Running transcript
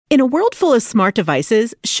In a world full of smart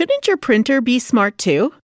devices, shouldn't your printer be smart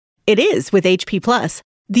too? It is with HP Plus.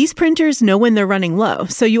 These printers know when they're running low,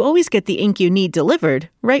 so you always get the ink you need delivered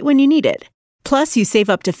right when you need it. Plus, you save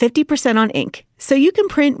up to 50% on ink, so you can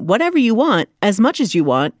print whatever you want, as much as you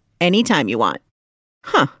want, anytime you want.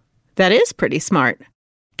 Huh, that is pretty smart.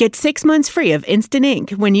 Get 6 months free of instant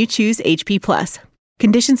ink when you choose HP Plus.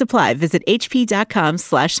 Conditions apply. Visit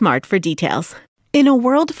hp.com/smart for details. In a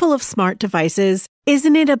world full of smart devices,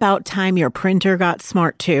 isn't it about time your printer got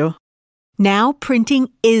smart too? Now printing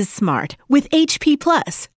is smart with HP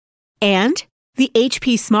Plus. And the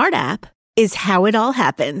HP Smart app is how it all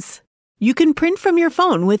happens. You can print from your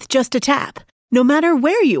phone with just a tap, no matter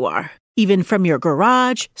where you are, even from your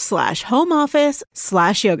garage/home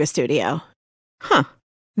office/yoga studio. Huh,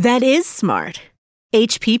 that is smart.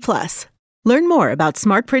 HP Plus. Learn more about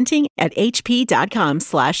smart printing at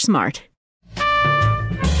hp.com/smart.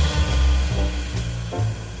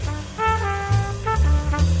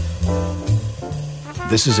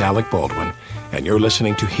 This is Alec Baldwin, and you're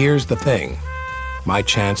listening to Here's the Thing, my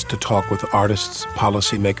chance to talk with artists,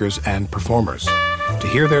 policymakers, and performers, to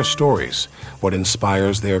hear their stories, what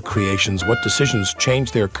inspires their creations, what decisions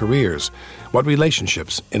changed their careers, what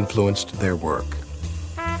relationships influenced their work.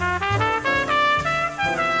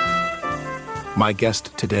 My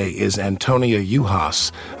guest today is Antonia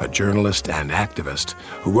Juhasz, a journalist and activist,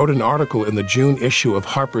 who wrote an article in the June issue of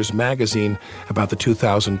Harper's Magazine about the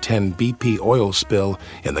 2010 BP oil spill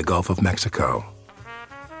in the Gulf of Mexico.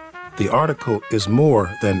 The article is more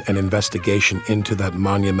than an investigation into that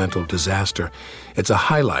monumental disaster. It's a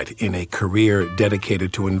highlight in a career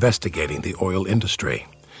dedicated to investigating the oil industry.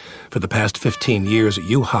 For the past 15 years,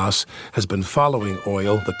 Juhasz has been following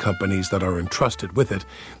oil, the companies that are entrusted with it,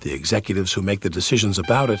 the executives who make the decisions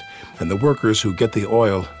about it, and the workers who get the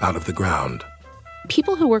oil out of the ground.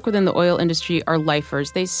 People who work within the oil industry are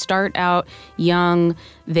lifers. They start out young.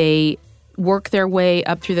 They work their way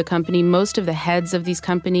up through the company. Most of the heads of these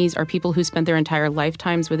companies are people who spent their entire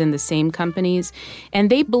lifetimes within the same companies. And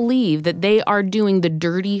they believe that they are doing the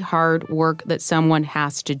dirty, hard work that someone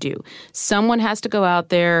has to do. Someone has to go out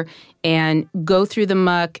there and go through the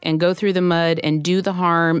muck and go through the mud and do the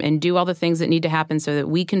harm and do all the things that need to happen so that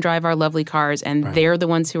we can drive our lovely cars, and they're the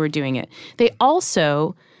ones who are doing it. They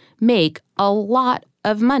also make a lot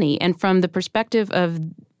of money. And from the perspective of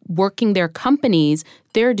working their companies,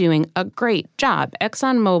 they're doing a great job.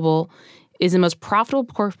 ExxonMobil is the most profitable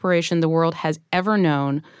corporation the world has ever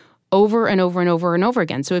known, over and over and over and over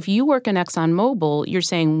again. So if you work in ExxonMobil, you're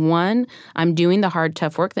saying, one, I'm doing the hard,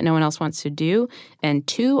 tough work that no one else wants to do, and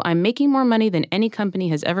two, I'm making more money than any company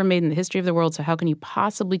has ever made in the history of the world, so how can you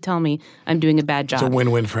possibly tell me I'm doing a bad job? It's a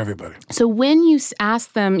win-win for everybody. So when you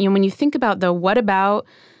ask them, when you think about what about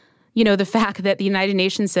the fact that the United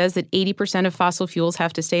Nations says that 80% of fossil fuels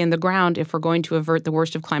have to stay in the ground if we're going to avert the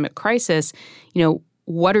worst of climate crisis,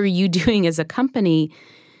 what are you doing as a company?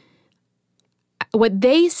 What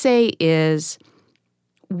they say is,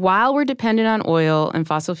 while we're dependent on oil and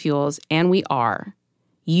fossil fuels, and we are,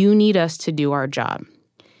 you need us to do our job.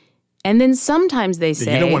 And then sometimes they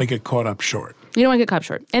say— You don't want to get caught up short. You don't want to get caught up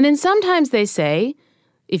short. And then sometimes they say,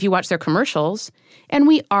 if you watch their commercials, and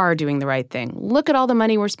we are doing the right thing. Look at all the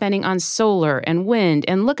money we're spending on solar and wind,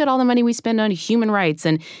 and look at all the money we spend on human rights.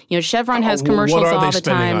 And, Chevron has commercials all the time. What are they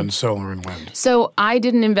spending on solar and wind? So I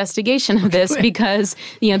did an investigation of this because,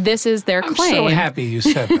 this is their claim. I'm so happy you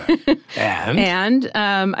said that. And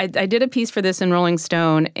I did a piece for this in Rolling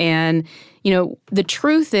Stone, and, the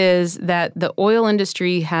truth is that the oil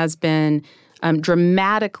industry has been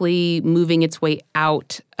dramatically moving its way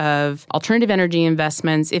out of alternative energy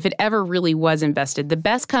investments, if it ever really was invested. The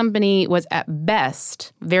best company was at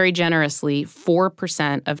best, very generously,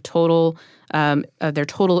 4% of their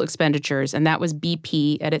total expenditures, and that was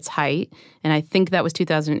BP at its height. And I think that was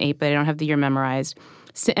 2008, but I don't have the year memorized.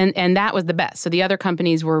 And that was the best. So the other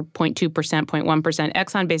companies were 0.2%, 0.1%.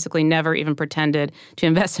 Exxon basically never even pretended to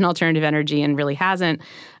invest in alternative energy and really hasn't.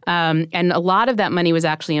 And a lot of that money was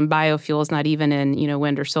actually in biofuels, not even in,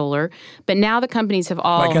 wind or solar. But now the companies have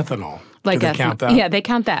all— Like ethanol. Do they count that? Yeah, they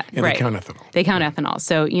count that. Yeah, right. They count ethanol. They count ethanol.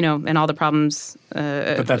 So, and all the problems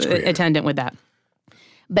but that's attendant with that.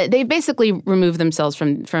 But they basically removed themselves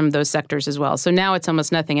from those sectors as well. So now it's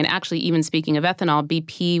almost nothing. And actually, even speaking of ethanol,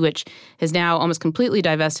 BP, which has now almost completely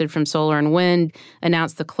divested from solar and wind,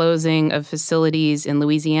 announced the closing of facilities in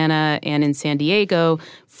Louisiana and in San Diego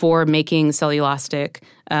for making cellulosic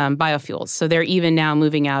biofuels. So they're even now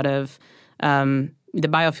moving out of the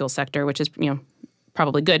biofuel sector, which is,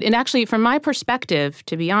 probably good. And actually, from my perspective,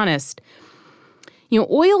 to be honest,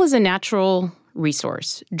 oil is a natural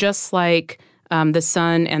resource, just like the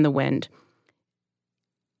sun and the wind.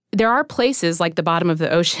 there are places like the bottom of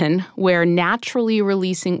the ocean where naturally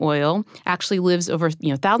releasing oil actually lives over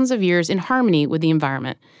thousands of years in harmony with the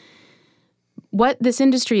environment. What this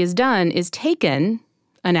industry has done is taken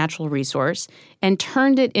a natural resource and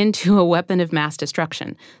turned it into a weapon of mass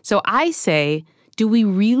destruction. So I say, do we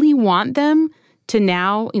really want them to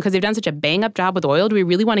now, because they've done such a bang-up job with oil, do we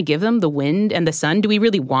really want to give them the wind and the sun? Do we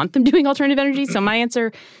really want them doing alternative energy? So my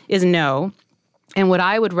answer is no. And what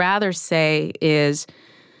I would rather say is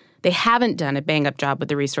they haven't done a bang-up job with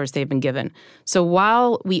the resource they've been given. So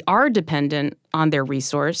while we are dependent on their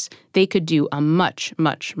resource, they could do a much,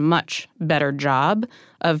 much, much better job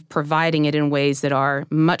of providing it in ways that are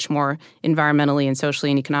much more environmentally and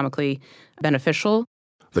socially and economically beneficial.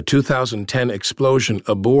 The 2010 explosion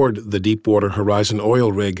aboard the Deepwater Horizon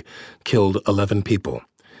oil rig killed 11 people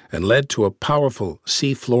and led to a powerful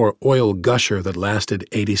seafloor oil gusher that lasted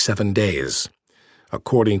 87 days.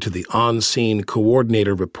 According to the on-scene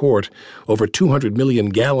coordinator report, over 200 million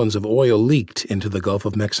gallons of oil leaked into the Gulf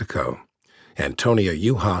of Mexico. Antonia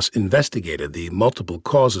Juhasz investigated the multiple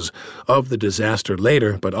causes of the disaster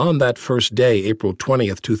later, but on that first day, April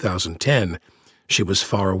 20th, 2010, she was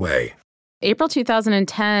far away. April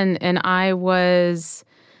 2010, and I was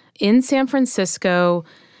in San Francisco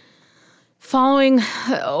following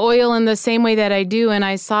oil in the same way that I do, and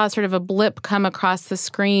I saw sort of a blip come across the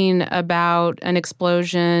screen about an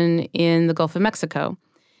explosion in the Gulf of Mexico.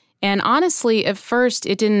 And honestly, at first,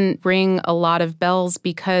 it didn't ring a lot of bells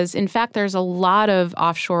because, in fact, there's a lot of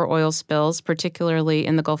offshore oil spills, particularly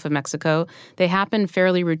in the Gulf of Mexico. They happen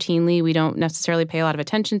fairly routinely. We don't necessarily pay a lot of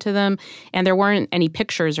attention to them. And there weren't any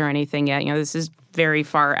pictures or anything yet. This is very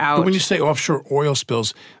far out. But when you say offshore oil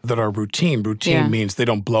spills that are routine means they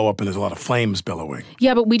don't blow up and there's a lot of flames billowing.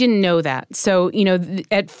 Yeah, but we didn't know that. So,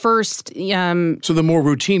 at first... So the more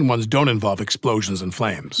routine ones don't involve explosions and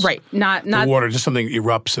flames. Right. Not the water, just something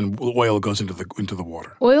erupts and oil goes into the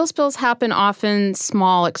water. Oil spills happen often.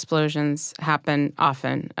 Small explosions happen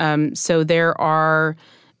often. So there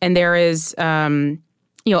is a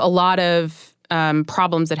lot of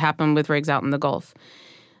problems that happen with rigs out in the Gulf.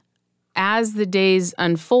 As the days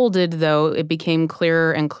unfolded, though, it became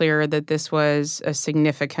clearer and clearer that this was a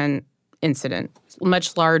significant incident,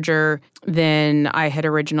 much larger than I had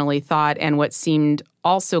originally thought. And what seemed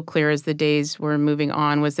also clear as the days were moving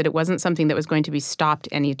on was that it wasn't something that was going to be stopped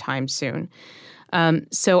anytime soon.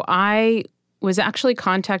 So I was actually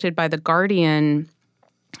contacted by The Guardian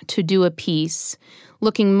to do a piece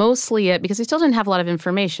looking mostly at, because I still didn't have a lot of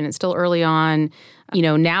information. It's still early on.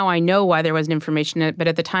 Now I know why there wasn't information, but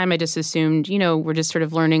at the time I just assumed, we're just sort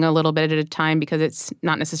of learning a little bit at a time because it's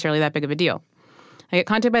not necessarily that big of a deal. I get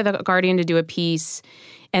contacted by The Guardian to do a piece,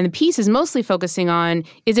 and the piece is mostly focusing on,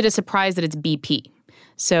 is it a surprise that it's BP?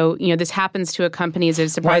 So, this happens to a company. Is it a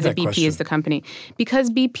surprise that BP is the company? Because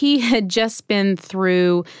BP had just been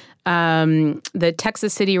through the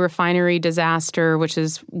Texas City refinery disaster, which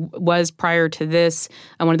was prior to this,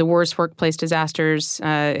 one of the worst workplace disasters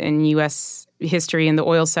in U.S. history in the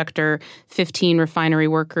oil sector. 15 refinery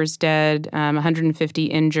workers dead, 150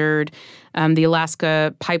 injured. The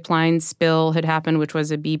Alaska pipeline spill had happened, which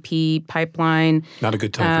was a BP pipeline. Not a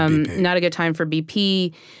good time for BP. Not a good time for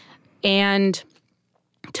BP. And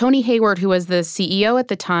Tony Hayward, who was the CEO at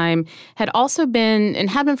the time, had also been, and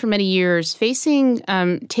had been for many years, facing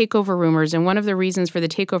takeover rumors. And one of the reasons for the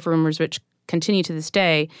takeover rumors, which continue to this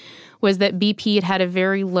day, was that BP had a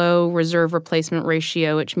very low reserve replacement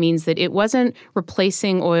ratio, which means that it wasn't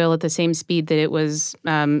replacing oil at the same speed that it was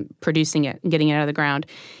producing it and getting it out of the ground.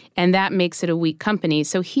 And that makes it a weak company.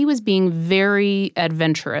 So he was being very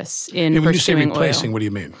adventurous in pursuing oil. When you say replacing, what do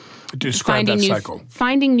you mean? Describe that cycle.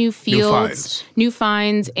 Finding new fields, new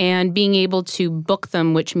finds, and being able to book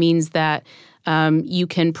them, which means that you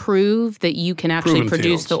can prove that you can actually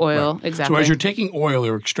produce the oil. Right. Exactly. So as you're taking oil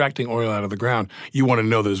or extracting oil out of the ground, you want to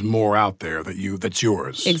know there's more out there that's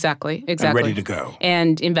yours. Exactly. And ready to go.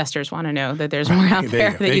 And investors want to know that there's more out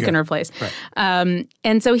there that you can replace. Right.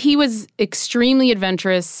 And so he was extremely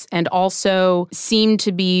adventurous and also seemed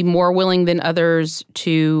to be more willing than others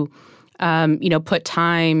to put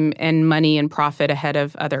time and money and profit ahead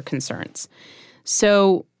of other concerns.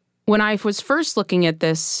 So when I was first looking at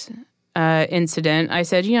this incident, I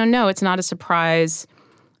said, no, it's not a surprise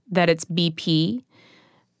that it's BP.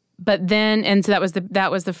 But then, and so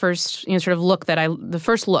that was the first sort of look the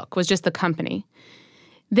first look was just the company.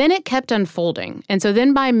 Then it kept unfolding. And so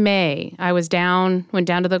then by May, I went down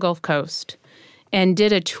to the Gulf Coast and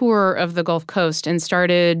did a tour of the Gulf Coast and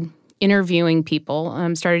started interviewing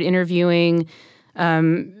people, started interviewing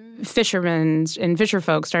fishermen and fisher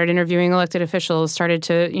folks, started interviewing elected officials, started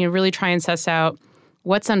to really try and suss out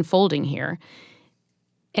what's unfolding here.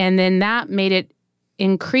 And then that made it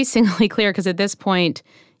increasingly clear because at this point,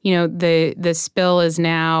 the spill is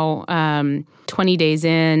now 20 days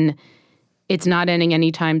in. It's not ending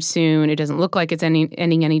anytime soon. It doesn't look like it's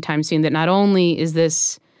ending anytime soon. That not only is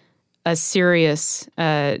this a serious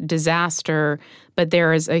disaster, but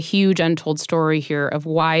there is a huge untold story here of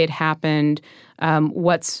why it happened,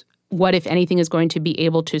 what, if anything, is going to be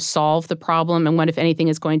able to solve the problem, and what, if anything,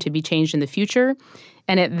 is going to be changed in the future.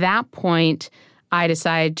 And at that point, I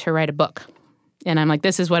decided to write a book. And I'm like,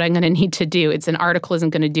 this is what I'm going to need to do. An article isn't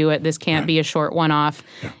going to do it. This can't be a short one-off.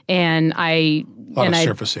 Yeah. And a lot of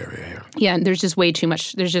surface area here. Yeah, and there's just way too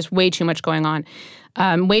much. There's just way too much going on.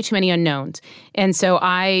 Way too many unknowns. And so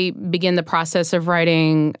I begin the process of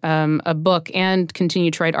writing a book and continue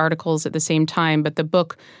to write articles at the same time. But the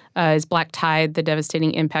book is Black Tide, The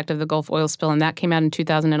Devastating Impact of the Gulf Oil Spill, and that came out in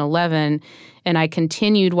 2011. And I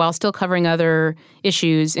continued while still covering other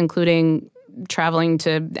issues, including traveling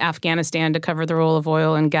to Afghanistan to cover the role of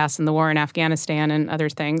oil and gas in the war in Afghanistan and other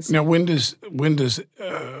things. Now, when does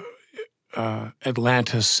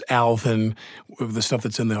Atlantis, Alvin, the stuff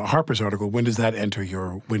that's in the Harper's article, when does that enter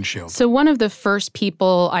your windshield? So one of the first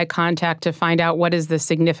people I contact to find out what is the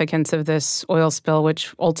significance of this oil spill,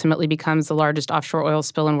 which ultimately becomes the largest offshore oil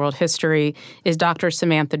spill in world history, is Dr.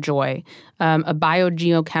 Samantha Joy, a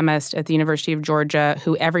biogeochemist at the University of Georgia,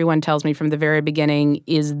 who everyone tells me from the very beginning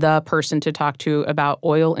is the person to talk to about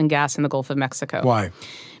oil and gas in the Gulf of Mexico. Why?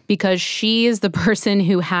 Because she is the person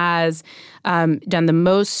who has done the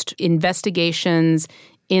most investigations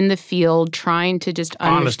in the field, trying to just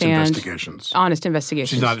understand. Honest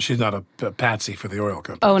investigations. She's not a patsy for the oil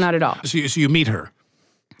company. Oh, not at all. So you meet her.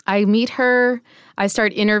 I meet her. I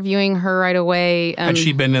start interviewing her right away. Had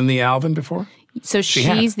she been in the Alvin before? So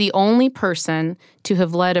she's the only person to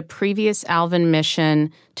have led a previous Alvin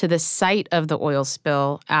mission to the site of the oil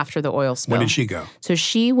spill after the oil spill. When did she go? So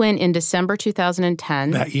she went in December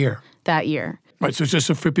 2010. That year? That year. Right, so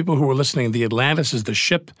just for people who are listening, the Atlantis is the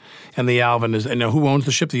ship and the Alvin is, and now who owns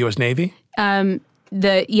the ship, the U.S. Navy? Or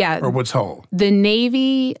Woods Hole? The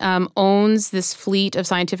Navy owns this fleet of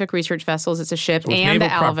scientific research vessels. It's a ship, so and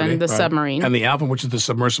the Alvin, the submarine. And the Alvin, which is the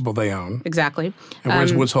submersible they own. Exactly. And where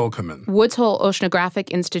does Woods Hole come in? Woods Hole Oceanographic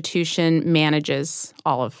Institution manages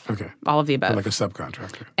all of the above. Like a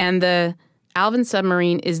subcontractor. And the Alvin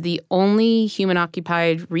submarine is the only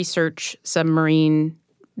human-occupied research submarine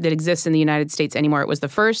that exists in the United States anymore. It was the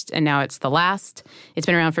first, and now it's the last. It's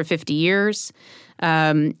been around for 50 years.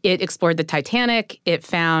 It explored the Titanic. It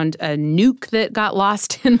found a nuke that got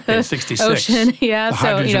lost in the ocean. Yeah, the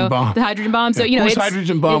hydrogen bomb. The hydrogen bomb. So whose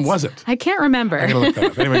hydrogen bomb was it? I can't remember. I'm going to look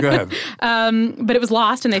that up. Anyway, go ahead. But it was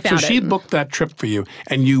lost, and they found it. So she booked that trip for you,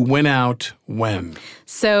 and you went out when?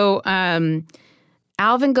 So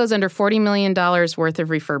Alvin goes under $40 million worth of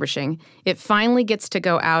refurbishing. It finally gets to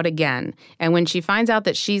go out again. And when she finds out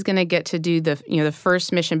that she's going to get to do the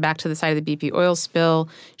first mission back to the site of the BP oil spill,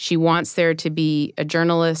 she wants there to be a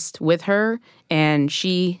journalist with her, and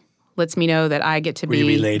she lets me know that I get to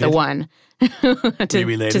be the one.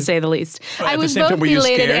 to say the least. I was both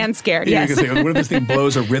elated and scared. Yeah, yes. You can say, what if this thing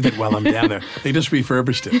blows a rivet while I'm down there? They just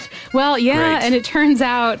refurbished it. Well, yeah, Great. And it turns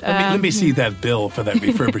out... Let me see that bill for that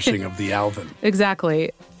refurbishing of the Alvin. Exactly.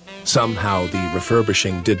 Somehow the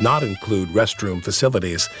refurbishing did not include restroom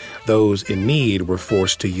facilities. Those in need were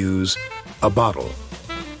forced to use a bottle.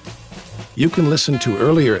 You can listen to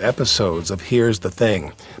earlier episodes of Here's the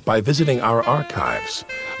Thing by visiting our archives,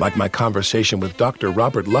 like my conversation with Dr.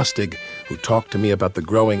 Robert Lustig, who talked to me about the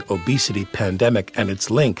growing obesity pandemic and its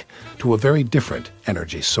link to a very different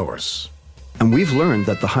energy source. And we've learned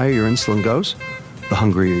that the higher your insulin goes, the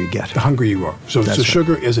hungrier you get. The hungrier you are. So That's right.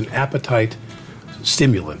 Sugar is an appetite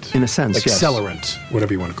stimulant. In a sense, accelerant, yes.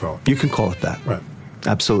 Whatever you want to call it. You can call it that. Right.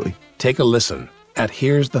 Absolutely. Take a listen at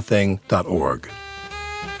here'sthething.org.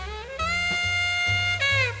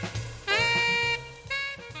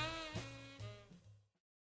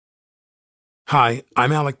 Hi,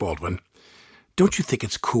 I'm Alec Baldwin. Don't you think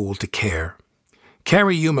it's cool to care?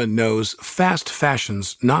 Carrie Yuma knows fast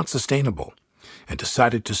fashion's not sustainable and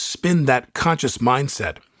decided to spin that conscious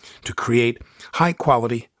mindset to create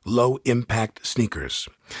high-quality, low-impact sneakers.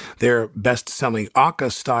 Their best-selling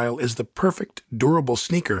Aka style is the perfect, durable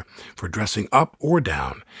sneaker for dressing up or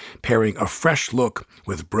down, pairing a fresh look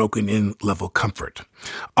with broken-in level comfort.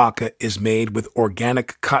 Aka is made with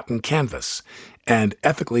organic cotton canvas and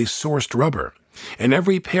ethically sourced rubber, and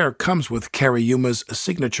every pair comes with Carrie Yuma's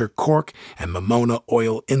signature cork and Momona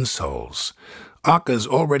oil insoles. Aka's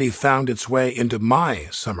already found its way into my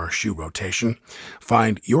summer shoe rotation.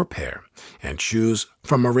 Find your pair and choose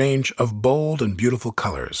from a range of bold and beautiful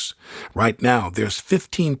colors. Right now, there's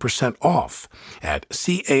 15% off at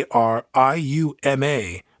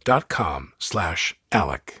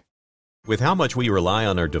cariuma.com/Alec. With how much we rely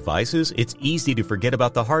on our devices, it's easy to forget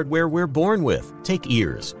about the hardware we're born with. Take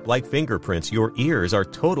ears. Like fingerprints, your ears are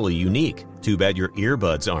totally unique. Too bad your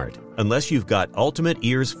earbuds aren't. Unless you've got Ultimate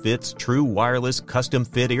Ears Fits true wireless custom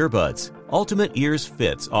fit earbuds. Ultimate Ears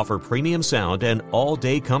Fits offer premium sound and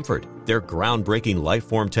all-day comfort. Their groundbreaking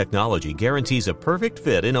Lifeform technology guarantees a perfect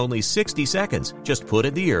fit in only 60 seconds. Just put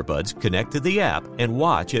in the earbuds, connect to the app, and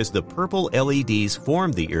watch as the purple LEDs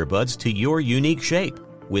form the earbuds to your unique shape.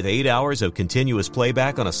 With 8 hours of continuous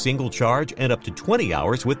playback on a single charge and up to 20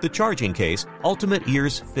 hours with the charging case, Ultimate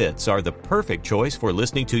Ears Fits are the perfect choice for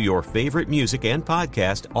listening to your favorite music and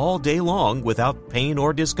podcast all day long without pain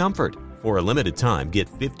or discomfort. For a limited time, get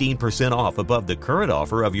 15% off above the current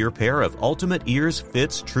offer of your pair of Ultimate Ears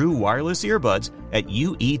Fits true wireless earbuds at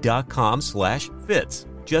ue.com/fits.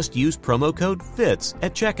 Just use promo code FITS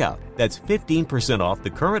at checkout. That's 15% off the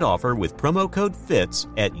current offer with promo code FITS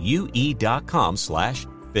at ue.com/fits.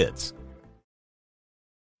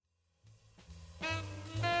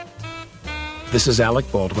 This is Alec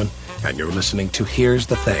Baldwin, and you're listening to Here's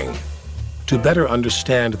the Thing. To better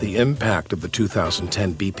understand the impact of the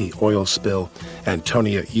 2010 BP oil spill,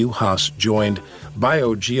 Antonia Juhasz joined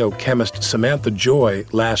biogeochemist Samantha Joy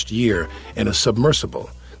last year in a submersible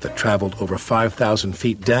that traveled over 5,000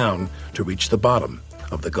 feet down to reach the bottom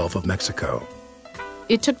of the Gulf of Mexico.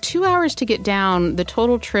 It took 2 hours to get down. The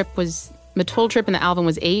total trip in the Alvin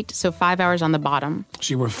was 8, so 5 hours on the bottom.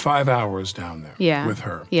 So you were 5 hours down there with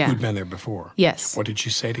her, who'd been there before. Yes. What did she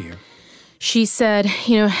say to you? She said,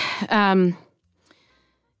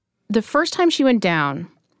 the first time she went down,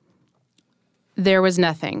 there was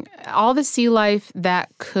nothing. All the sea life that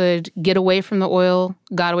could get away from the oil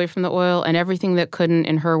got away from the oil, and everything that couldn't,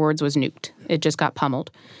 in her words, was nuked. It just got pummeled.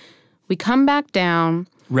 We come back down.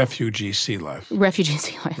 Refugee sea life. Right.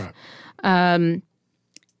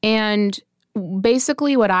 And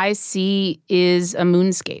basically what I see is a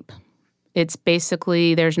moonscape. It's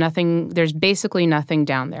basically, there's basically nothing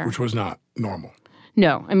down there. Which was not normal.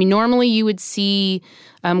 No. I mean, normally you would see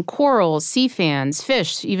corals, sea fans,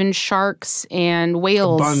 fish, even sharks and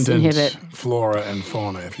whales Abundant inhabit. Flora and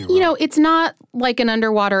fauna, if you will. You know, it's not like an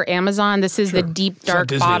underwater Amazon. This is the deep, dark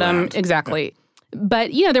bottom. Exactly. Yeah.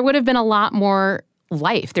 But, there would have been a lot more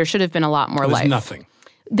life. There should have been a lot more life. There's nothing.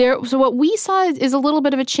 So what we saw is a little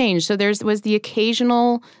bit of a change. So there was the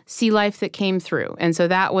occasional sea life that came through. And so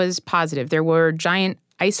that was positive. There were giant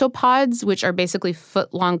isopods, which are basically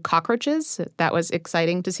foot-long cockroaches. That was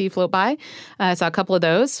exciting to see float by. I saw a couple of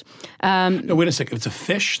those. No, wait a second. It's a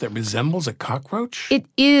fish that resembles a cockroach? It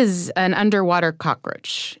is an underwater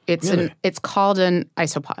cockroach. Really? It's called an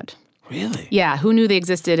isopod. Really? Yeah. Who knew they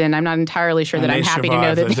existed? And I'm not entirely sure that I'm happy to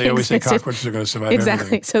know that they always existed. say cockroaches are going to survive Exactly.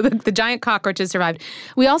 everything. So the giant cockroaches survived.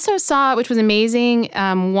 We also saw, which was amazing,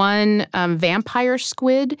 one vampire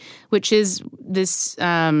squid, which is this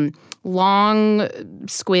long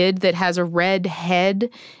squid that has a red head,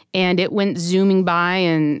 and it went zooming by,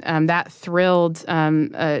 and that thrilled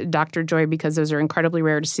Dr. Joy because those are incredibly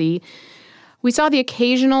rare to see. We saw the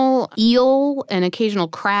occasional eel, an occasional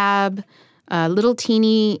crab, little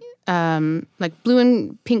teeny like blue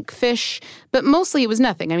and pink fish, but mostly it was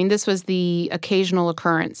nothing. I mean, this was the occasional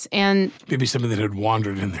occurrence. And maybe something that had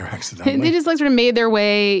wandered in there accidentally. They just sort of made their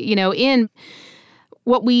way, in.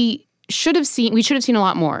 What we should have seen a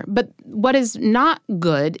lot more. But what is not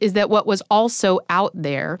good is that what was also out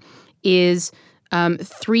there is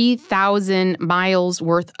 3,000 miles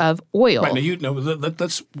worth of oil. Right, now I want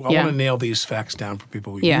to nail these facts down for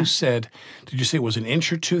people. Yeah. You said, did you say it was an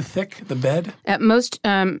inch or two thick, the bed? At most,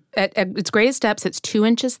 at its greatest depths, it's 2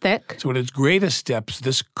 inches thick. So at its greatest depths,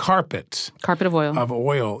 this carpet of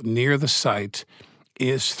oil near the site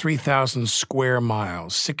is 3,000 square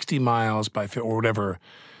miles, 60 miles by, or whatever,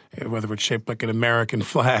 whether it's shaped like an American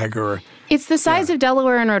flag or... It's the size of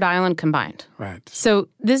Delaware and Rhode Island combined. Right. So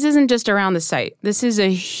this isn't just around the site. This is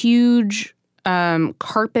a huge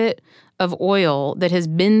carpet of oil that has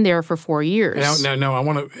been there for 4 years. Now, I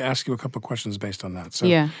want to ask you a couple of questions based on that.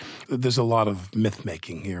 So there's a lot of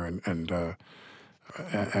myth-making here and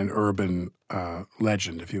urban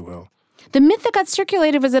legend, if you will. The myth that got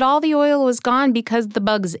circulated was that all the oil was gone because the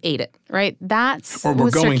bugs ate it, right? That's what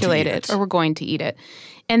was circulated. Or we're going to eat it.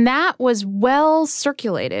 And that was well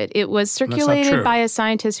circulated. It was circulated by a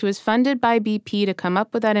scientist who was funded by BP to come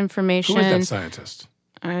up with that information. Who is that scientist?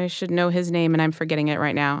 I should know his name, and I'm forgetting it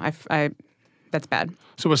right now. That's bad.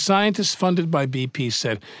 So a scientist funded by BP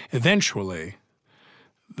said eventually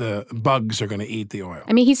the bugs are going to eat the oil.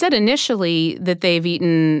 I mean, he said initially that they've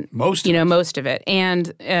eaten most of it, and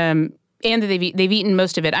that they've eaten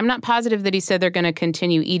most of it. I'm not positive that he said they're going to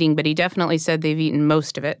continue eating, but he definitely said they've eaten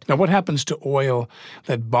most of it. Now, what happens to oil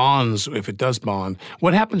that bonds, if it does bond?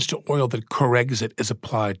 What happens to oil that Corexit is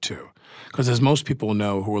applied to? Because as most people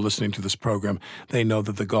know who are listening to this program, they know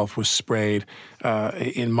that the Gulf was sprayed.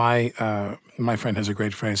 My friend has a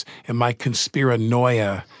great phrase, in my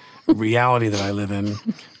conspiranoia reality that I live in,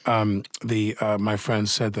 my friend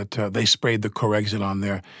said that they sprayed the Corexit on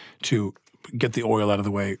there to get the oil out of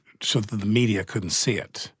the way so that the media couldn't see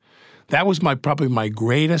it. That was probably my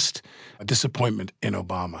greatest disappointment in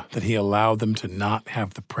Obama, that he allowed them to not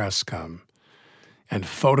have the press come and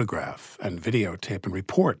photograph and videotape and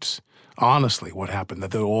report honestly what happened,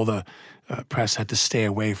 that all the press had to stay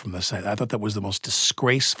away from the site. I thought that was the most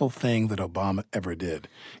disgraceful thing that Obama ever did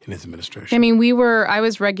in his administration. I mean, I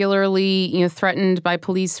was regularly, threatened by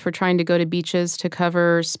police for trying to go to beaches to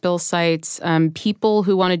cover spill sites. People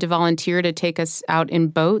who wanted to volunteer to take us out in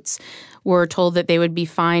boats were told that they would be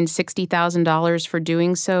fined $60,000 for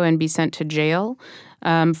doing so and be sent to jail.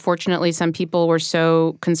 Fortunately, some people were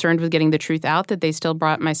so concerned with getting the truth out that they still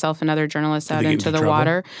brought myself and other journalists out into the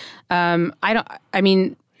water.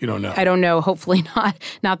 You don't know. I don't know. Hopefully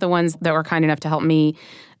not the ones that were kind enough to help me.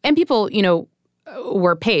 And people,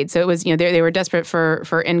 were paid. So it was, they were desperate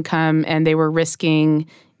for income, and they were risking,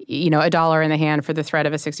 $1 in the hand for the threat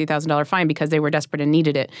of a $60,000 fine because they were desperate and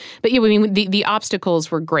needed it. But the obstacles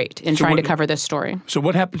were great in trying to cover this story. So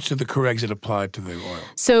what happens to the Corexit applied to the oil?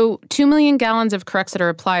 So 2 million gallons of Corexit are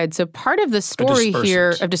applied. So part of the story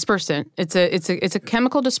here of dispersant, it's a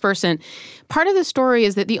chemical dispersant. Part of the story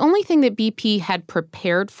is that the only thing that BP had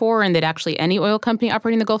prepared for, and that actually any oil company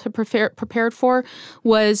operating in the Gulf had prepared for,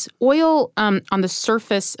 was oil on the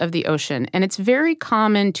surface of the ocean. And it's very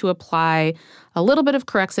common to apply a little bit of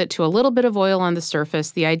Corexit to a little bit of oil on the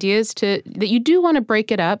surface. The idea is that you do want to break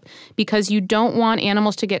it up because you don't want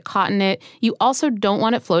animals to get caught in it. You also don't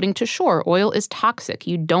want it floating to shore. Oil is toxic.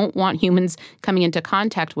 You don't want humans coming into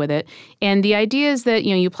contact with it. And the idea is that,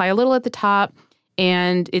 you apply a little at the top,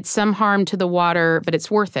 and it's some harm to the water, but it's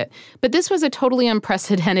worth it. But this was a totally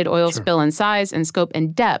unprecedented oil spill in size and scope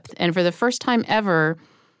and depth. And for the first time ever,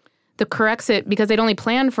 the Corexit, because they'd only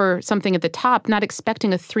planned for something at the top, not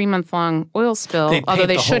expecting a 3-month-long oil spill, although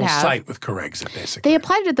they should have. They paint the whole site with Corexit, basically. They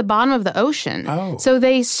applied it at the bottom of the ocean. Oh. So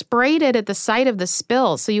they sprayed it at the site of the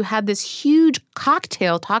spill. So you had this huge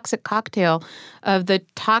toxic cocktail of the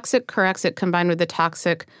toxic Corexit combined with the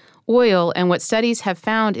toxic oil. And what studies have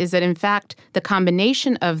found is that, in fact, the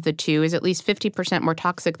combination of the two is at least 50% more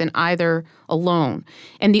toxic than either alone.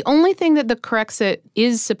 And the only thing that the Corexit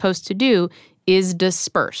is supposed to do is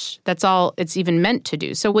disperse. That's all it's even meant to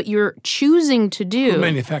do. So what you're choosing to do— Who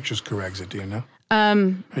manufactures Corexit, do you know?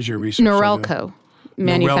 Has your research— Norelco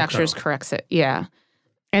manufactures Corexit, yeah.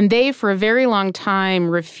 And they, for a very long time,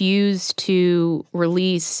 refused to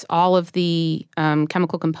release all of the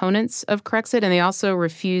chemical components of Corexit, and they also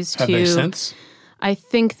refused to— Have they since? I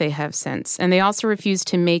think they have since. And they also refused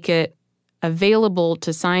to make it available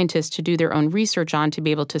to scientists to do their own research on, to be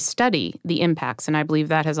able to study the impacts. And I believe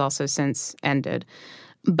that has also since ended.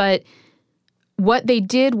 But what they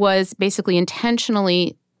did was basically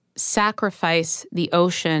intentionally sacrifice the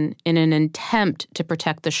ocean in an attempt to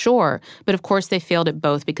protect the shore. But of course, they failed at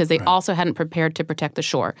both because they also hadn't prepared to protect the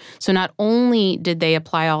shore. So not only did they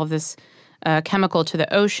apply all of this chemical to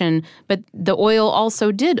the ocean, but the oil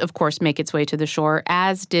also did, of course, make its way to the shore,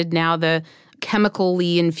 as did now the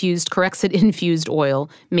chemically infused, Corexit-infused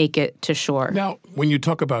oil make it to shore. Now, when you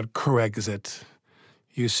talk about Corexit,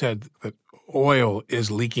 you said that oil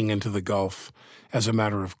is leaking into the Gulf as a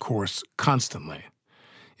matter of course constantly.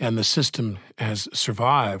 And the system has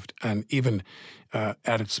survived, and even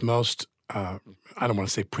at its most, I don't want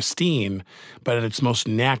to say pristine, but at its most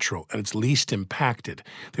natural, at its least impacted,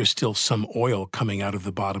 there's still some oil coming out of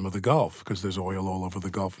the bottom of the Gulf because there's oil all over the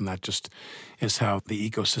Gulf, and that just is how the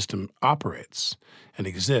ecosystem operates and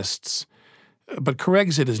exists. But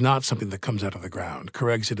Corexit is not something that comes out of the ground.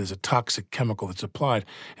 Corexit is a toxic chemical that's applied.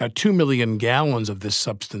 Now, 2 million gallons of this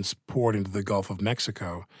substance poured into the Gulf of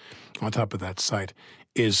Mexico on top of that site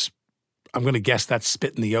is, I'm going to guess, that's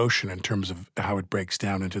spit in the ocean in terms of how it breaks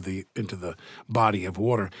down into the body of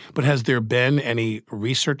water. But has there been any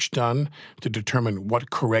research done to determine what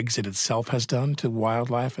Corexit itself has done to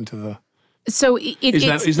wildlife and to So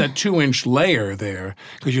is that 2-inch layer there?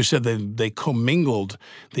 Because you said they commingled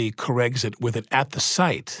the Corexit with it at the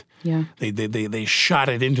site. Yeah. They shot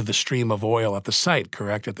it into the stream of oil at the site,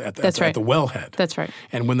 correct? At the wellhead. That's right.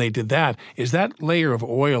 And when they did that, is that layer of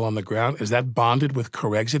oil on the ground, is that bonded with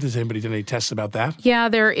Corexit? Has anybody done any tests about that? Yeah,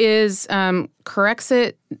 there is.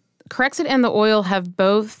 Corexit and the oil have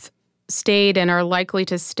both stayed and are likely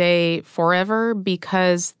to stay forever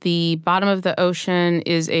because the bottom of the ocean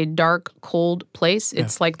is a dark, cold place.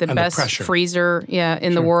 It's like the best freezer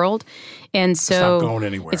in the world. And so it's not going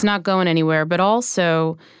anywhere. It's not going anywhere. But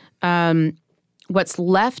also what's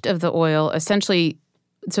left of the oil essentially,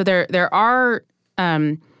 so there are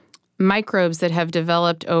microbes that have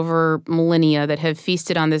developed over millennia that have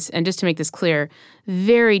feasted on this, and just to make this clear,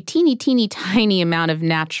 very teeny, teeny, tiny amount of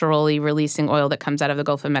naturally releasing oil that comes out of the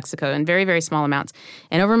Gulf of Mexico in very, very small amounts.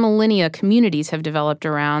 And over millennia, communities have developed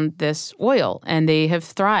around this oil, and they have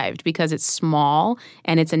thrived because it's small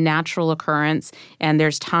and it's a natural occurrence, and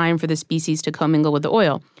there's time for the species to commingle with the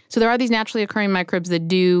oil. So there are these naturally occurring microbes that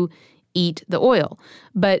do eat the oil.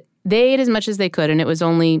 But they ate as much as they could, and it was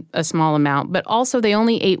only a small amount. But also, they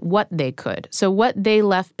only ate what they could. So what they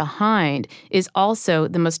left behind is also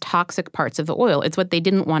the most toxic parts of the oil. It's what they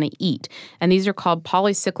didn't want to eat. And these are called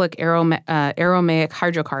polycyclic aromatic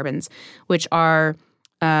hydrocarbons, which are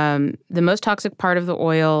the most toxic part of the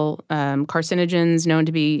oil, carcinogens known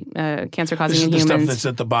to be cancer-causing in humans. This is the stuff that's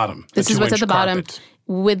at the bottom. This is what's at the bottom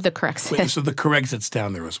with the Corexit. So the Corexit's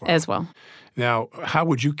down there as well. Now, how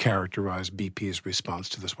would you characterize BP's response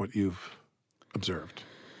to this, what you've observed?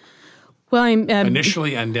 Well,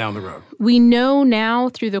 initially and down the road. We know now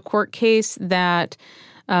through the court case that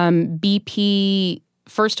BP,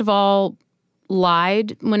 first of all,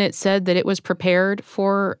 lied when it said that it was prepared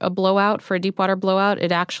for a blowout, for a deepwater blowout. It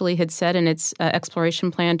actually had said in its exploration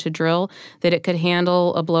plan to drill that it could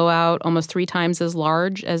handle a blowout almost 3 times as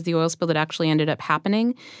large as the oil spill that actually ended up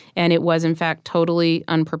happening. And it was, in fact, totally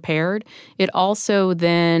unprepared. It also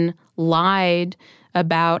then lied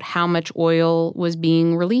about how much oil was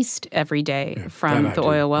being released every day from the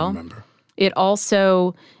oil well. Remember. It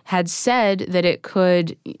also had said that it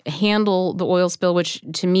could handle the oil spill,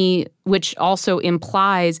 which also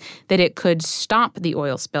implies that it could stop the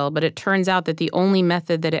oil spill. But it turns out that the only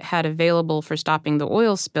method that it had available for stopping the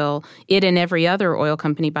oil spill, it and every other oil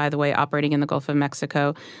company, by the way, operating in the Gulf of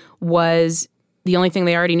Mexico, was the only thing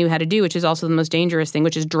they already knew how to do, which is also the most dangerous thing,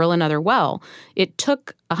 which is drill another well. It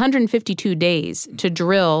took 152 days to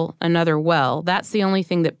drill another well. That's the only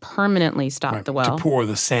thing that permanently stopped the well. To pour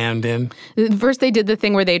the sand in? First, they did the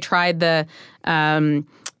thing where they tried the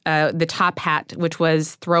top hat, which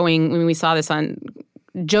was throwing, when we saw this on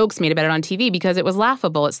jokes made about it on TV because it was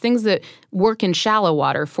laughable. It's things that work in shallow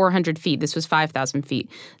water, 400 feet. This was 5,000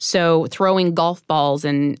 feet. So throwing golf balls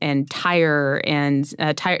and tire and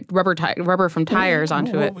rubber from tires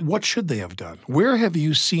onto it. What should they have done? Where have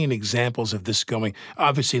you seen examples of this going?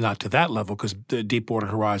 Obviously not to that level because the Deepwater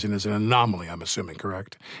Horizon is an anomaly, I'm assuming,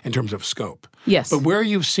 correct, in terms of scope. Yes. But where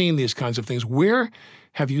you've seen these kinds of things, where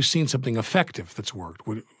have you seen something effective that's worked?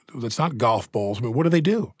 That's not golf balls. I mean, what do they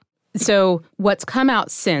do? So what's come out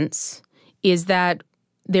since is that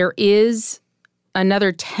there is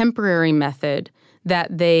another temporary method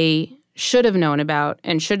that they should have known about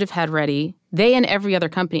and should have had ready. They and every other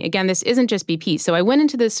company. Again, this isn't just BP. So I went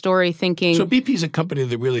into this story thinking— So BP's a company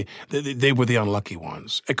that really, they were the unlucky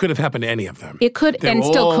ones. It could have happened to any of them. It could and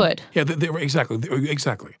still could. Yeah, they were exactly.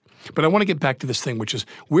 But I want to get back to this thing, which is,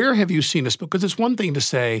 where have you seen this? Because it's one thing to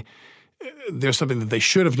say there's something that they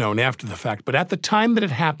should have known after the fact, but at the time that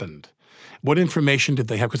it happened, what information did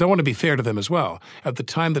they have? Because I want to be fair to them as well. At the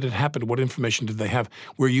time that it happened, what information did they have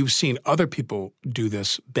where you've seen other people do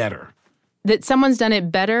this better? That someone's done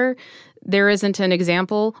it better, there isn't an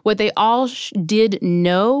example. What they all did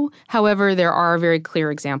know, however, there are very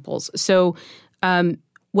clear examples. So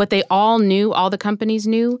what they all knew, all the companies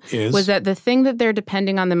knew, was that the thing that they're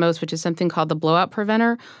depending on the most, which is something called the blowout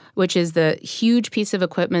preventer, which is the huge piece of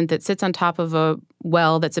equipment that sits on top of a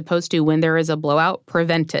well that's supposed to, when there is a blowout,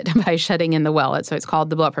 prevent it by shutting in the well. So it's called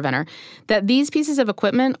the blowout preventer. That these pieces of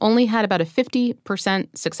equipment only had about a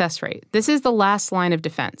 50% success rate. This is the last line of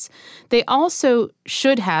defense. They also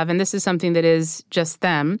should have, and this is something that is just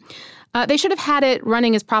them, they should have had it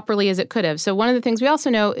running as properly as it could have. So one of the things we also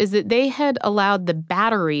know is that they had allowed the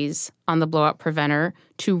batteries on the blowout preventer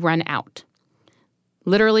to run out.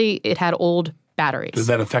 Literally, it had old batteries. Does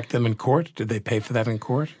that affect them in court? Did they pay for that in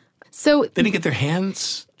court? So they didn't get their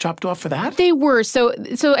hands chopped off for that? They were. So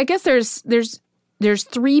I guess there's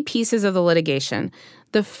 3 pieces of the litigation.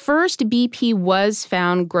 The first, BP was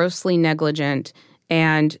found grossly negligent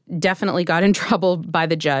and definitely got in trouble by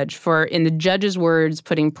the judge for, in the judge's words,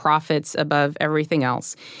 putting profits above everything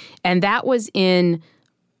else. And that was in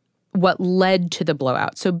what led to the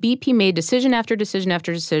blowout. So BP made decision after decision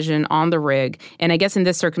after decision on the rig. And I guess in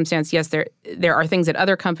this circumstance, yes, there are things that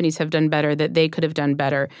other companies have done better that they could have done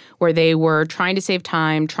better, where they were trying to save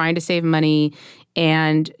time, trying to save money,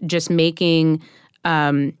 and just making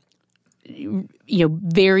very,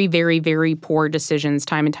 very, very poor decisions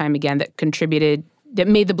time and time again that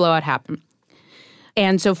made the blowout happen.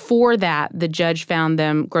 And so for that, the judge found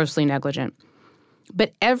them grossly negligent.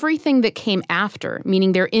 But everything that came after,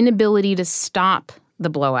 meaning their inability to stop the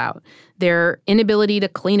blowout, their inability to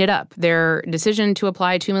clean it up, their decision to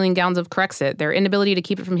apply 2 million gallons of Corexit, their inability to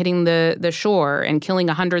keep it from hitting the shore and killing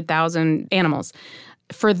 100,000 animals,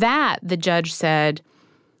 for that, the judge said,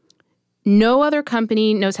 no other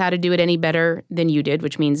company knows how to do it any better than you did,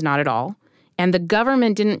 which means not at all. And the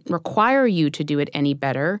government didn't require you to do it any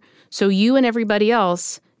better, so you and everybody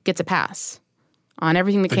else gets a pass on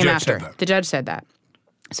everything that came after. The judge said that.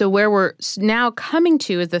 So where we're now coming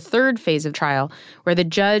to is the third phase of trial, where the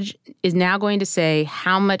judge is now going to say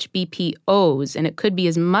how much BP owes, and it could be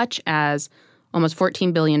as much as almost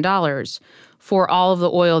 $14 billion for all of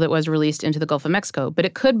the oil that was released into the Gulf of Mexico. But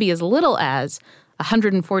it could be as little as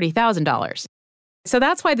 $140,000. So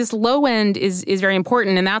that's why this low end is very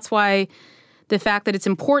important, and that's why the fact that it's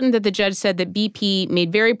important that the judge said that BP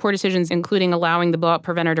made very poor decisions, including allowing the blowout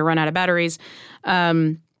preventer to run out of batteries,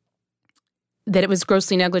 that it was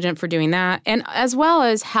grossly negligent for doing that. And as well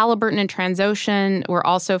as Halliburton and Transocean were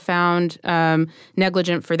also found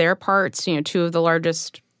negligent for their parts, two of the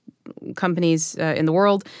largest companies in the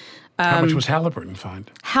world. How much was Halliburton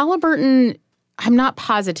fined? Halliburton, I'm not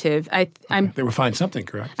positive. They were fined something,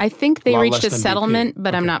 correct? I think they reached a settlement,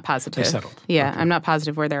 but I'm not positive. They settled. Yeah, okay. I'm not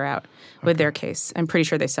positive where they're at with their case. I'm pretty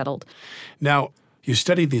sure they settled. Now, you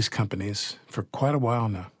studied these companies for quite a while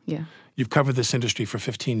now. Yeah. You've covered this industry for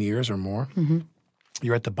 15 years or more. Mm-hmm.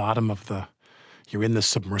 You're at the bottom you're in the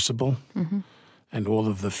submersible and all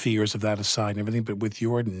of the fears of that aside and everything, but with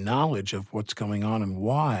your knowledge of what's going on and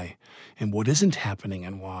why and what isn't happening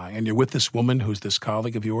and why. And you're with this woman who's this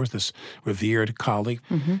colleague of yours, this revered colleague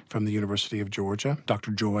from the University of Georgia,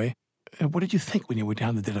 Dr. Joy. What did you think when you were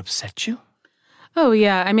down there? Did it upset you? Oh,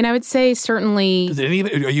 yeah. I mean, I would say certainly...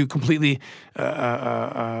 Are you completely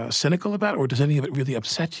cynical about it, or does any of it really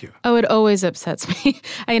upset you? Oh, it always upsets me.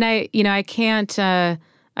 I mean, I can't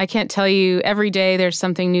tell you every day there's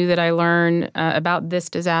something new that I learn about this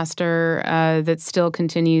disaster that still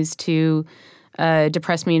continues to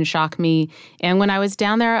depress me and shock me. And when I was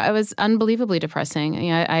down there, I was unbelievably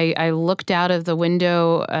depressing. I looked out of the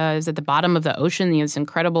window. I was at the bottom of the ocean. This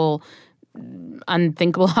incredible,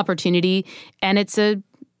 unthinkable opportunity, and it's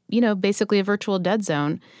basically a virtual dead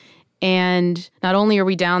zone. And not only are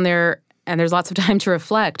we down there and there's lots of time to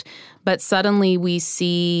reflect, but suddenly we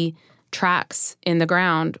see tracks in the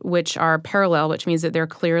ground which are parallel, which means that they're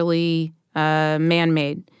clearly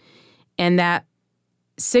man-made. And that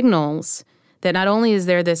signals that not only is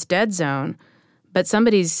there this dead zone, but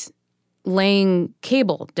somebody's laying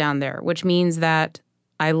cable down there, which means that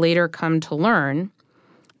I later come to learn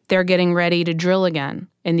they're getting ready to drill again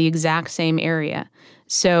in the exact same area.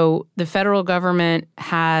 So the federal government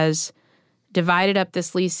has divided up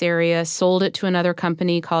this lease area, sold it to another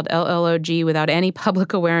company called LLOG without any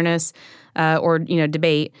public awareness or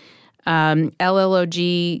debate.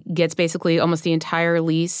 LLOG gets basically almost the entire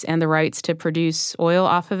lease and the rights to produce oil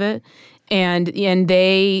off of it. And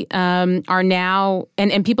they are now,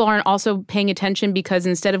 and people aren't also paying attention because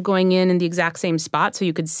instead of going in the exact same spot so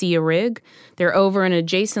you could see a rig, they're over an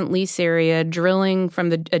adjacent lease area, drilling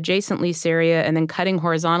from the adjacent lease area and then cutting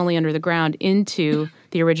horizontally under the ground into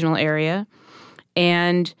the original area.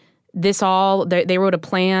 And this all, they wrote a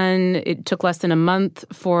plan. It took less than a month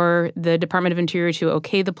for the Department of Interior to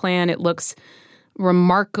okay the plan. It looks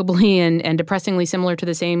remarkably and depressingly similar to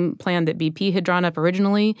the same plan that BP had drawn up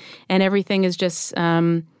originally, and everything is just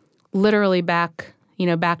literally back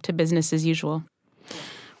to business as usual.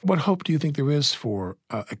 What hope do you think there is for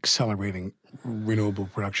accelerating renewable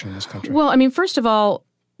production in this country? Well, I mean, first of all,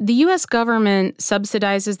 the U.S. government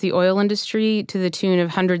subsidizes the oil industry to the tune of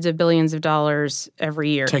hundreds of billions of dollars every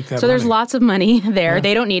year. Take that so money. There's lots of money there. Yeah.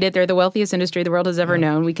 They don't need it. They're the wealthiest industry the world has ever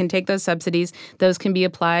known. We can take those subsidies. Those can be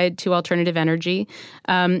applied to alternative energy.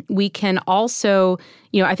 We can also,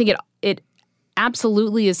 I think it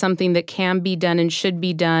absolutely is something that can be done and should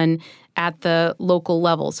be done at the local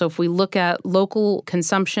level. So if we look at local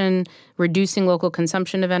consumption, reducing local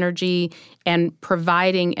consumption of energy, and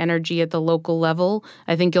providing energy at the local level,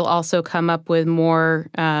 I think you'll also come up with more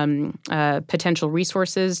potential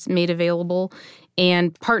resources made available.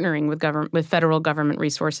 and partnering with federal government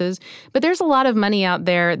resources. But there's a lot of money out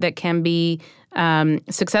there that can be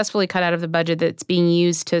successfully cut out of the budget that's being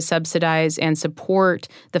used to subsidize and support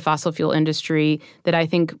the fossil fuel industry that I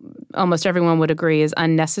think almost everyone would agree is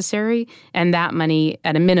unnecessary. And that money,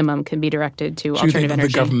 at a minimum, can be directed to alternative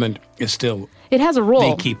energy. The government is still it has a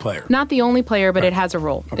role. The key player. Not the only player, but Right. it has a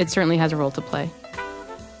role. Okay. It certainly has a role to play.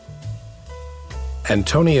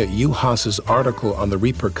 Antonia Juhasz's article on the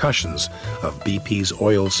repercussions of BP's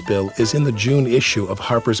oil spill is in the June issue of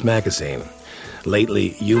Harper's Magazine.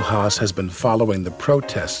 Lately, Juhasz has been following the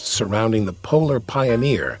protests surrounding the Polar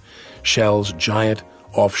Pioneer, Shell's giant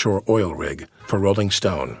offshore oil rig, for Rolling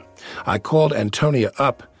Stone. I called Antonia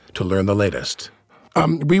up to learn the latest.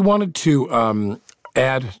 We wanted to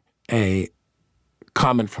add a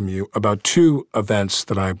comment from you about two events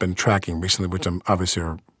that I've been tracking recently, which obviously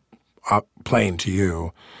are plain to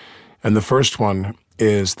you. And the first one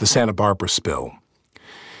is the Santa Barbara spill.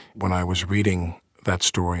 When I was reading that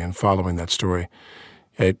story and following that story,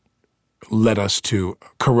 it led us to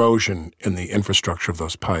corrosion in the infrastructure of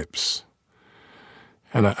those pipes.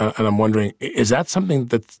 And I'm wondering, is that something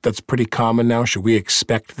that's pretty common now? Should we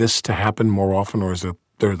expect this to happen more often, or is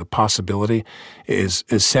there the possibility? Is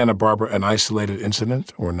Santa Barbara an isolated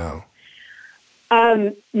incident, or no?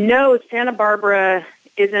 No, Santa Barbara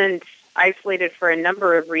isn't isolated for a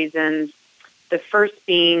number of reasons. The first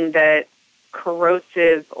being that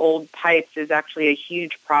corrosive old pipes is actually a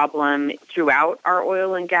huge problem throughout our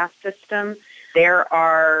oil and gas system. There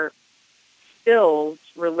are spills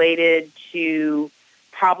related to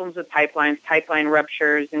problems with pipelines, pipeline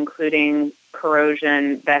ruptures, including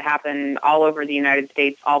corrosion, that happen all over the United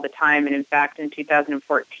States all the time. And in fact, in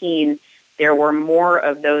 2014, there were more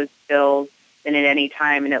of those spills than at any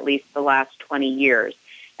time in at least the last 20 years.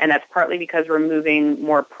 And that's partly because we're moving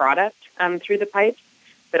more product through the pipes,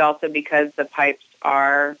 but also because the pipes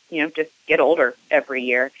are, just get older every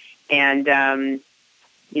year. And,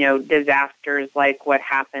 disasters like what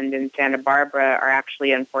happened in Santa Barbara are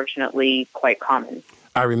actually, unfortunately, quite common.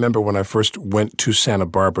 I remember when I first went to Santa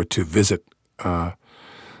Barbara to visit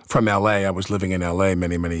from L.A. I was living in L.A.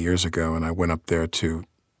 many, many years ago, and I went up there to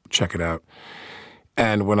check it out.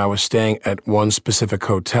 And when I was staying at one specific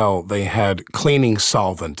hotel, they had cleaning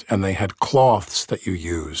solvent, and they had cloths that you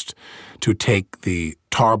used to take the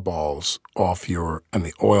tar balls off and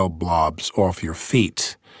the oil blobs off your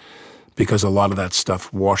feet, because a lot of that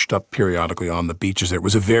stuff washed up periodically on the beaches there. It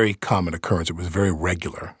was a very common occurrence. It was very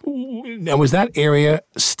regular. Now, was that area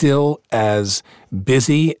still as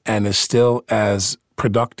busy and is still as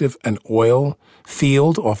productive an oil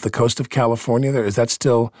field off the coast of California there? Is that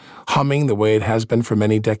still humming the way it has been for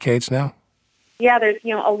many decades now? Yeah, there's,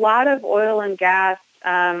 a lot of oil and gas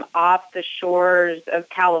off the shores of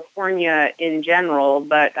California in general,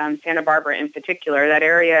 but Santa Barbara in particular. That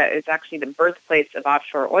area is actually the birthplace of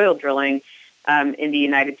offshore oil drilling in the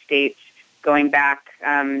United States, going back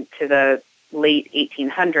to the late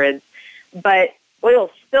 1800s. But oil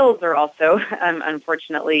spills are also,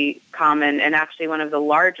 unfortunately, common, and actually one of the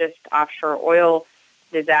largest offshore oil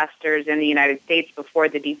disasters in the United States before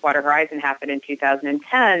the Deepwater Horizon happened in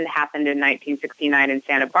 2010 happened in 1969 in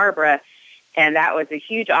Santa Barbara. And that was a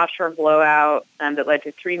huge offshore blowout that led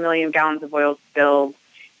to 3 million gallons of oil spilled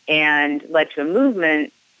and led to a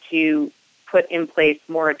movement to put in place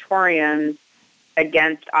moratoriums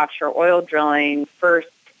against offshore oil drilling, first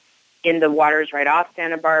in the waters right off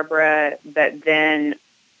Santa Barbara, but then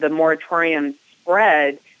the moratorium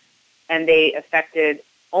spread and they affected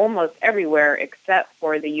almost everywhere except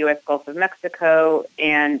for the U.S. Gulf of Mexico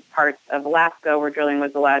and parts of Alaska where drilling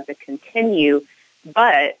was allowed to continue.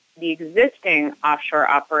 But the existing offshore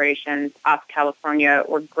operations off California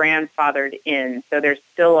were grandfathered in. So there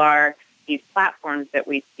still are these platforms that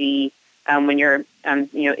we see when you're,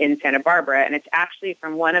 in Santa Barbara. And it's actually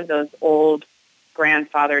from one of those old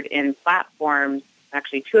grandfathered in platforms,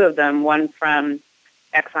 actually two of them, one from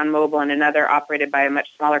ExxonMobil and another operated by a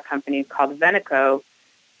much smaller company called Veneco,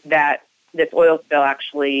 that this oil spill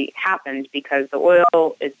actually happened because the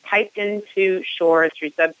oil is piped into shore through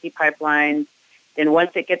subsea pipelines. Then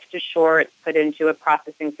once it gets to shore, it's put into a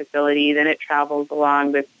processing facility. Then it travels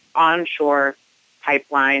along this onshore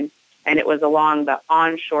pipeline, and it was along the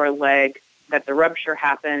onshore leg that the rupture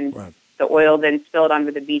happened. Right. The oil then spilled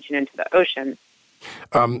onto the beach and into the ocean.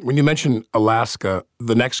 When you mention Alaska,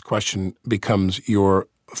 the next question becomes your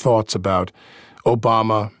thoughts about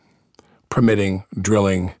Obama permitting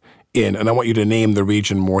drilling in, and I want you to name the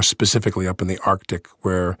region more specifically up in the Arctic,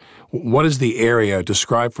 what is the area,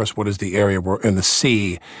 describe for us what is the area in the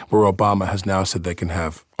sea where Obama has now said they can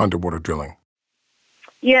have underwater drilling?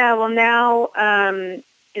 Yeah, well now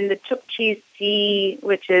in the Chukchi Sea,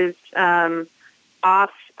 which is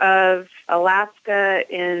off of Alaska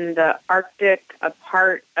in the Arctic, a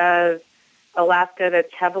part of Alaska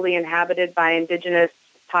that's heavily inhabited by indigenous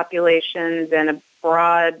populations and a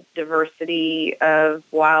broad diversity of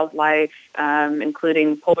wildlife,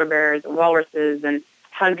 including polar bears and walruses and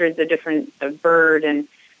hundreds of different bird and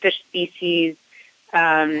fish species.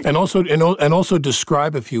 And also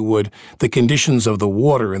describe, if you would, the conditions of the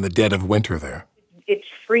water in the dead of winter there. It's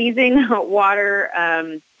freezing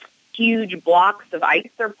water. Huge blocks of ice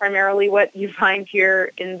are primarily what you find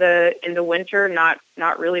here in the winter.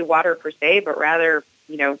 Not really water per se, but rather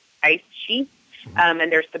ice sheets. And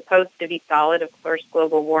they're supposed to be solid. Of course,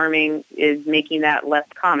 global warming is making that less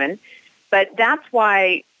common. But that's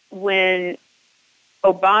why when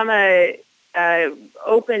Obama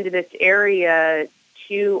opened this area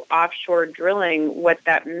to offshore drilling, what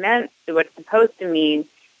that meant, what's supposed to mean,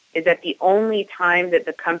 is that the only time that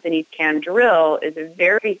the companies can drill is a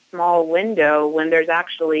very small window when there's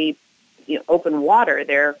actually open water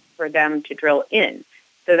there for them to drill in.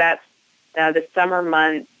 So that's the summer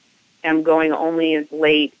months and going only as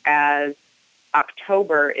late as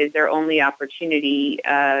October is their only opportunity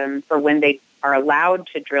for when they are allowed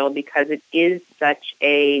to drill, because it is such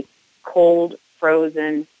a cold,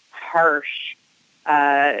 frozen, harsh,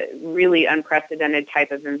 really unprecedented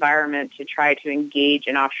type of environment to try to engage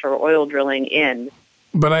in offshore oil drilling in.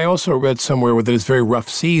 But I also read somewhere that it's very rough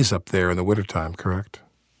seas up there in the wintertime, correct?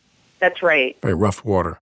 That's right. Very rough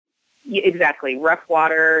water. Yeah, exactly. Rough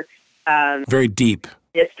water. Very deep.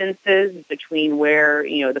 Distances between where,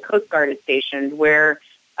 the Coast Guard is stationed, where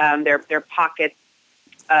there are pockets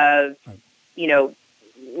of,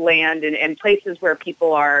 land and places where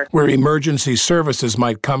people are. Where emergency services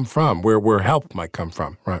might come from, where help might come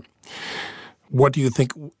from, right? What do you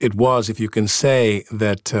think it was, if you can say,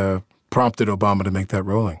 that prompted Obama to make that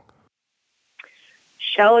ruling?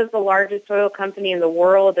 Shell is the largest oil company in the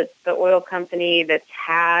world. It's the oil company that's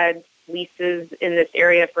had leases in this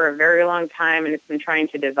area for a very long time, and it's been trying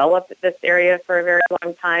to develop this area for a very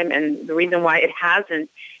long time. And the reason why it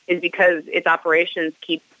hasn't is because its operations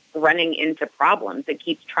keep running into problems. It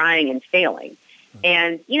keeps trying and failing.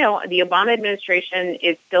 And, the Obama administration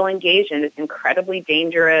is still engaged in this incredibly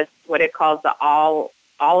dangerous, what it calls the all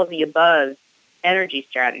of the above energy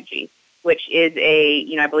strategy, which is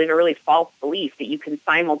I believe a really false belief that you can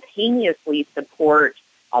simultaneously support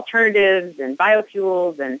alternatives and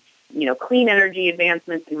biofuels and, clean energy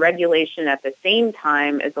advancements and regulation at the same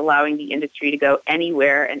time as allowing the industry to go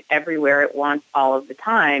anywhere and everywhere it wants all of the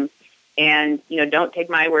time. And, don't take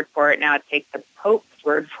my word for it now, take the Pope's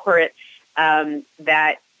word for it,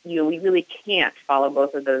 that, we really can't follow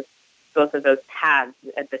both of those paths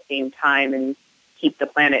at the same time and keep the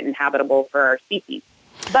planet inhabitable for our species.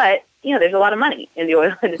 But, there's a lot of money in the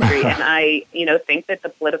oil industry, and I, think that the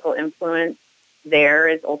political influence there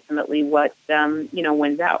is ultimately what,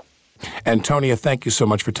 wins out. Antonia, thank you so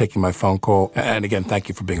much for taking my phone call. And again, thank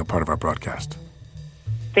you for being a part of our broadcast.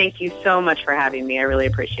 Thank you so much for having me. I really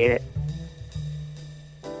appreciate it.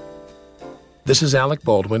 This is Alec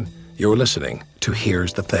Baldwin. You're listening to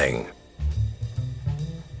Here's the Thing.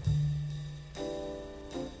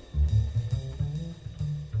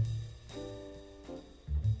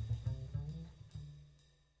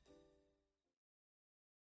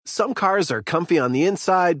 Some cars are comfy on the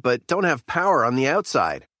inside, but don't have power on the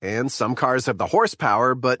outside. And some cars have the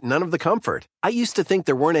horsepower, but none of the comfort. I used to think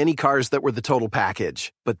there weren't any cars that were the total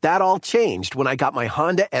package. But that all changed when I got my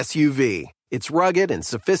Honda SUV. It's rugged and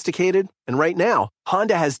sophisticated, and right now,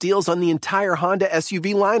 Honda has deals on the entire Honda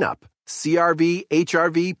SUV lineup. CR-V,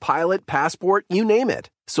 HR-V, Pilot, Passport, you name it.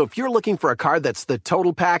 So if you're looking for a car that's the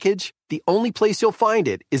total package, the only place you'll find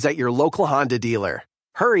it is at your local Honda dealer.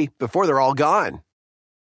 Hurry before they're all gone.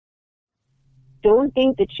 Don't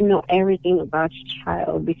think that you know everything about your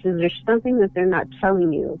child, because there's something that they're not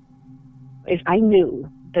telling you. If I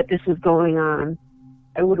knew that this was going on,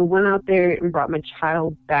 I would have went out there and brought my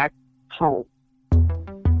child back home.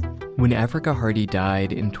 When Africa Hardy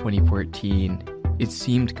died in 2014, it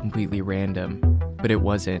seemed completely random, but it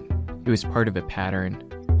wasn't. It was part of a pattern.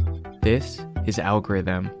 This is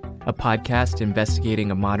Algorithm, a podcast investigating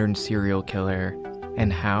a modern serial killer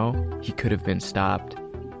and how he could have been stopped.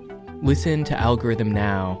 Listen to Algorithm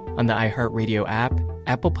now on the iHeartRadio app,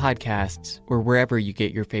 Apple Podcasts, or wherever you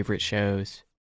get your favorite shows.